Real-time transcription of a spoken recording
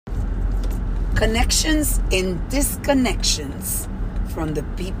Connections and disconnections from the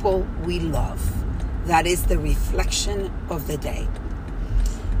people we love. That is the reflection of the day.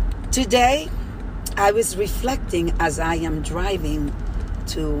 Today, I was reflecting as I am driving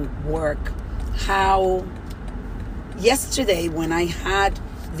to work how yesterday when I had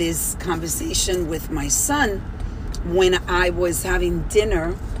this conversation with my son, when I was having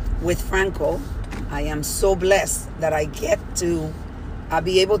dinner with Franco, I am so blessed that I get to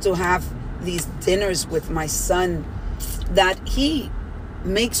be able to have these dinners with my son, that he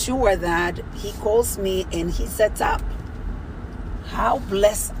makes sure that he calls me and he sets up. How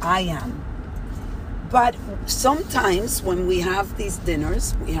blessed I am. But sometimes when we have these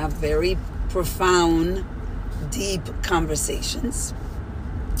dinners, we have very profound, deep conversations.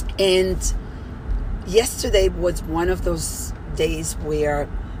 And yesterday was one of those days where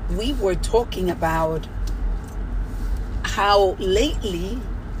we were talking about how lately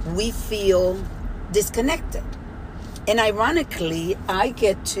we feel disconnected. And ironically, I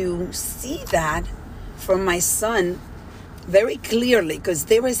get to see that from my son very clearly, because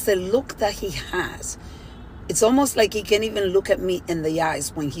there is a look that he has. It's almost like he can't even look at me in the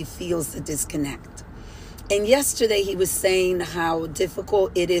eyes when he feels the disconnect. And yesterday he was saying how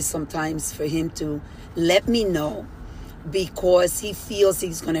difficult it is sometimes for him to let me know because he feels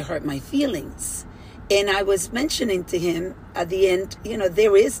he's going to hurt my feelings. And I was mentioning to him at the end,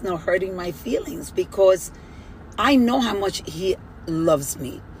 there is no hurting my feelings because I know how much he loves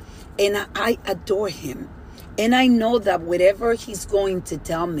me and I adore him. And I know that whatever he's going to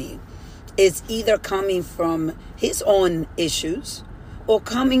tell me is either coming from his own issues or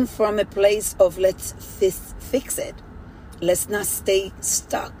coming from a place of let's fix it. Let's not stay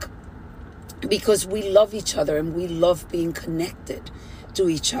stuck, because we love each other and we love being connected to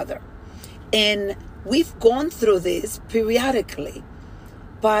each other. And we've gone through this periodically,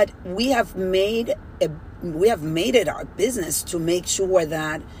 but we have made it our business to make sure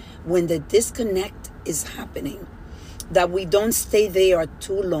that when the disconnect is happening, that we don't stay there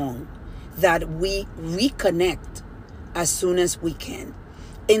too long, that we reconnect as soon as we can.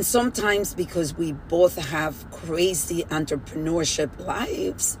 And sometimes because we both have crazy entrepreneurship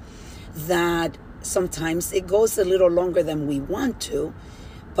lives, that sometimes it goes a little longer than we want to.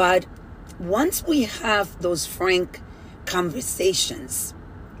 But once we have those frank conversations,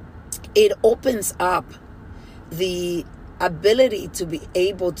 it opens up the ability to be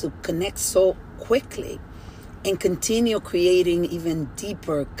able to connect so quickly and continue creating even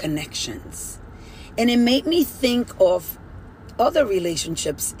deeper connections. And it made me think of other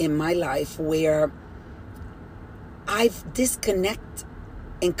relationships in my life where I've disconnect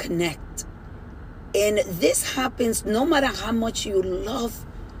and connect. And this happens no matter how much you love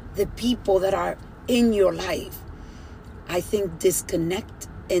the people that are in your life. I think disconnect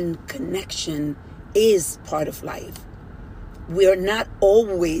and connection is part of life. We are not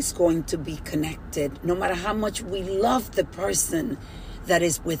always going to be connected, no matter how much we love the person that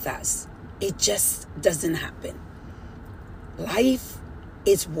is with us. It just doesn't happen. Life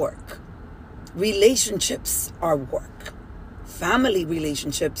is work. Relationships are work. Family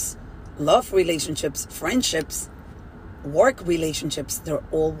relationships, love relationships, friendships, work relationships, they're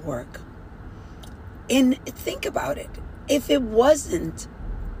all work. And think about it. If it wasn't,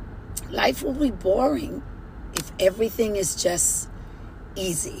 life would be boring. If everything is just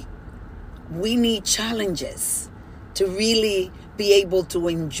easy. We need challenges to really be able to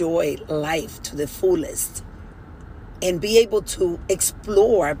enjoy life to the fullest and be able to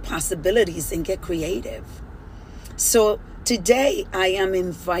explore possibilities and get creative. So today I am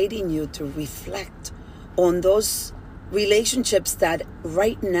inviting you to reflect on those relationships that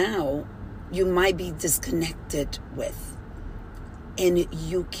right now you might be disconnected with, and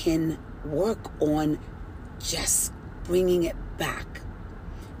you can work on just bringing it back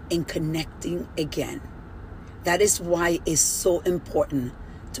and connecting again. That is why it's so important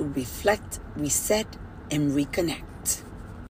to reflect, reset, and reconnect.